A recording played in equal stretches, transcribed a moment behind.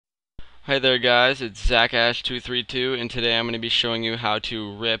Hi there guys, it's ZachAsh232 and today I'm going to be showing you how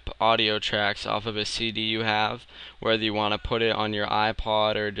to rip audio tracks off of a CD you have, whether you want to put it on your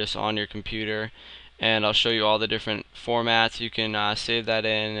iPod or just on your computer, and I'll show you all the different formats you can save that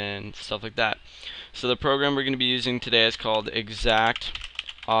in and stuff like that. So the program we're going to be using today is called Exact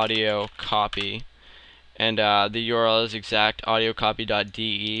Audio Copy, and the URL is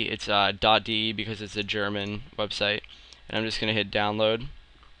exactaudiocopy.de. It's .de because it's a German website, and I'm just going to hit download.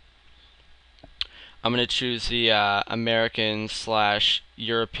 I'm going to choose the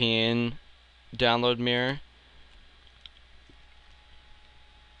American/European download mirror,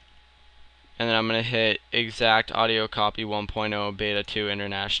 and then I'm going to hit Exact Audio Copy 1.0 Beta 2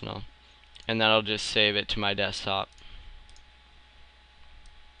 International, and that'll just save it to my desktop.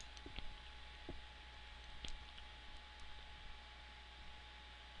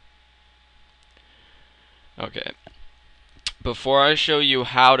 Okay. Before I show you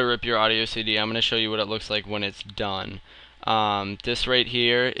how to rip your audio CD, I'm going to show you what it looks like when it's done. This right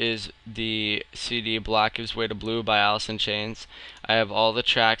here is the CD Black Gives Way to Blue by Alice in Chains. I have all the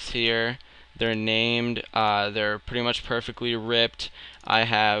tracks here. They're named. They're pretty much perfectly ripped. I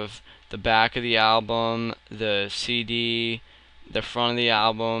have the back of the album, the CD, the front of the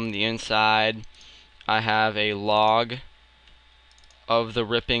album, the inside. I have a log of the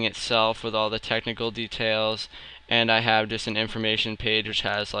ripping itself with all the technical details, and I have just an information page which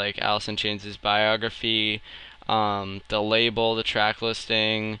has like Alice in Chains' biography, the label, the track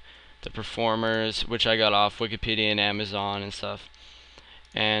listing, the performers, which I got off Wikipedia and Amazon and stuff.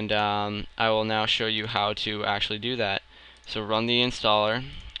 And I will now show you how to actually do that. So run the installer,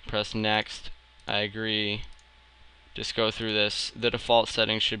 press next, I agree, just go through this. The default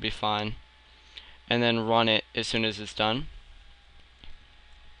settings should be fine, and then run it as soon as it's done.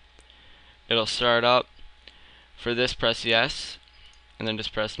 It'll start up. For this, press yes, and then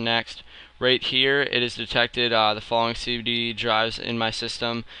just press next. Right here, it has detected the following CD drives in my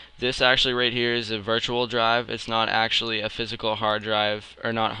system. This actually right here is a virtual drive. It's not actually a physical hard drive,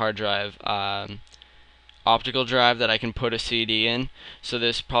 or not hard drive, optical drive that I can put a CD in. So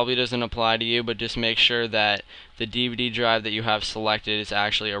this probably doesn't apply to you, but just make sure that the DVD drive that you have selected is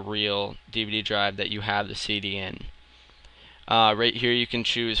actually a real DVD drive that you have the CD in. Right here you can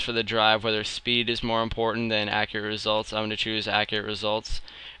choose for the drive whether speed is more important than accurate results. I'm going to choose accurate results,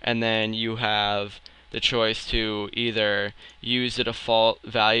 and then you have the choice to either use the default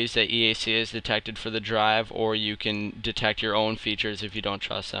values that EAC has detected for the drive, or you can detect your own features if you don't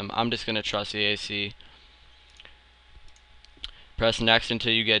trust them. I'm just going to trust EAC. Press next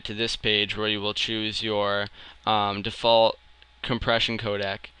until you get to this page where you will choose your default compression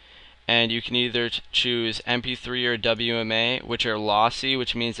codec. And you can either choose MP3 or WMA, which are lossy,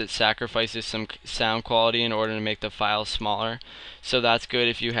 which means it sacrifices some sound quality in order to make the file smaller. So that's good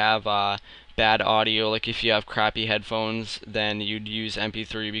if you have bad audio, like if you have crappy headphones, then you'd use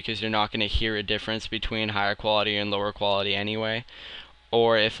MP3 because you're not going to hear a difference between higher quality and lower quality anyway.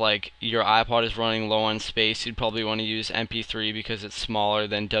 Or if like your iPod is running low on space, you'd probably want to use MP3 because it's smaller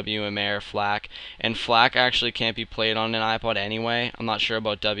than WMA or FLAC. And FLAC actually can't be played on an iPod anyway. I'm not sure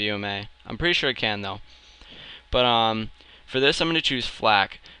about WMA. I'm pretty sure it can though. But for this I'm going to choose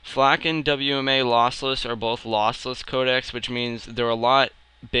FLAC. FLAC and WMA lossless are both lossless codecs, which means they're a lot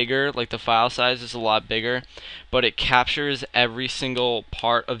bigger, like the file size is a lot bigger, but it captures every single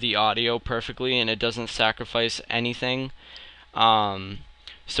part of the audio perfectly and it doesn't sacrifice anything.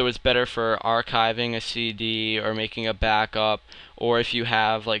 So it's better for archiving a CD or making a backup, or if you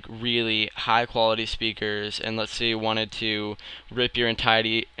have like really high quality speakers and let's say you wanted to rip your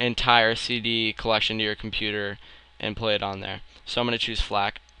entire CD collection to your computer and play it on there. So I'm going to choose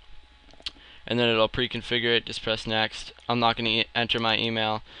FLAC, and then it'll pre-configure it. Just press next. I'm not going to enter my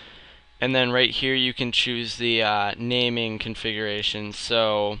email. And then right here you can choose the naming configuration.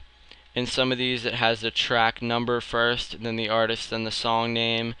 So in some of these it has the track number first, then the artist, then the song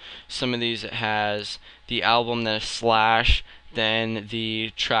name. Some of these it has the album, then a slash, then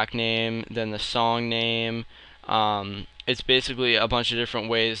the track name, then the song name. It's basically a bunch of different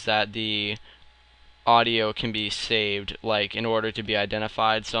ways that the audio can be saved, like in order to be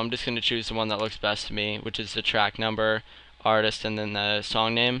identified. So I'm just going to choose the one that looks best to me, which is the track number, artist, and then the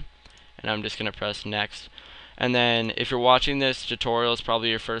song name. And I'm just going to press next. And then if you're watching this tutorial, it's probably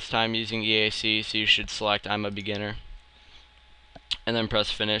your first time using EAC, so you should select I'm a beginner. And then press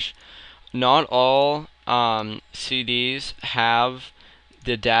finish. Not all CDs have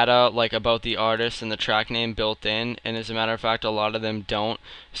the data like about the artist and the track name built in, and as a matter of fact a lot of them don't.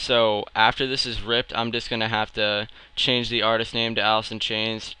 So after this is ripped, I'm just gonna have to change the artist name to Alice in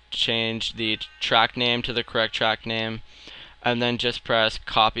Chains, change the track name to the correct track name, and then just press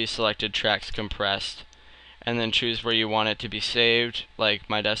copy selected tracks compressed, and then choose where you want it to be saved, like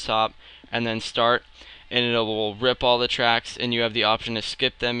my desktop, and then start, and it will rip all the tracks, and you have the option to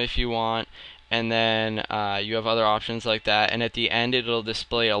skip them if you want, and then you have other options like that, and at the end it'll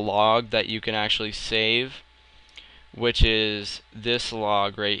display a log that you can actually save, which is this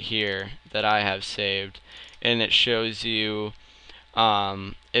log right here that I have saved, and it shows you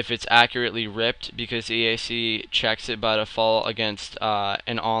if it's accurately ripped, because EAC checks it by default against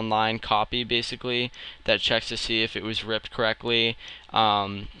an online copy, basically, that checks to see if it was ripped correctly.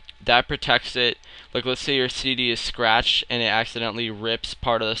 That protects it. Like, let's say your CD is scratched and it accidentally rips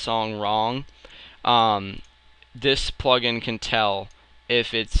part of the song wrong. This plugin can tell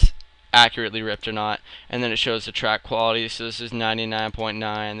if it's accurately ripped or not, and then it shows the track quality. So this is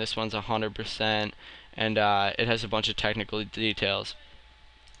 99.9, this one's 100%, and it has a bunch of technical details.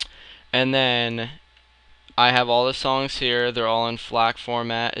 And then I have all the songs here. They're all in FLAC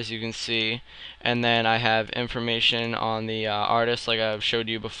format, as you can see. And then I have information on the artist, like I've showed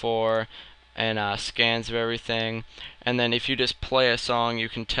you before, and scans of everything. And then if you just play a song, you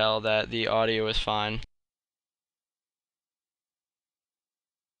can tell that the audio is fine.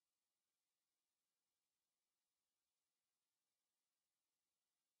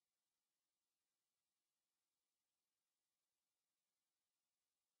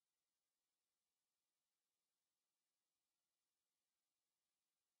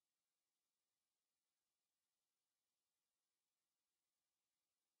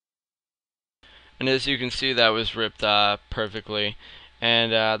 And as you can see, that was ripped perfectly.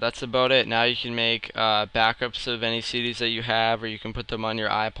 And that's about it. Now you can make backups of any CDs that you have, or you can put them on your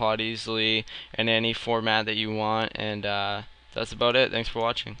iPod easily in any format that you want. And that's about it. Thanks for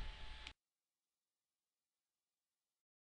watching.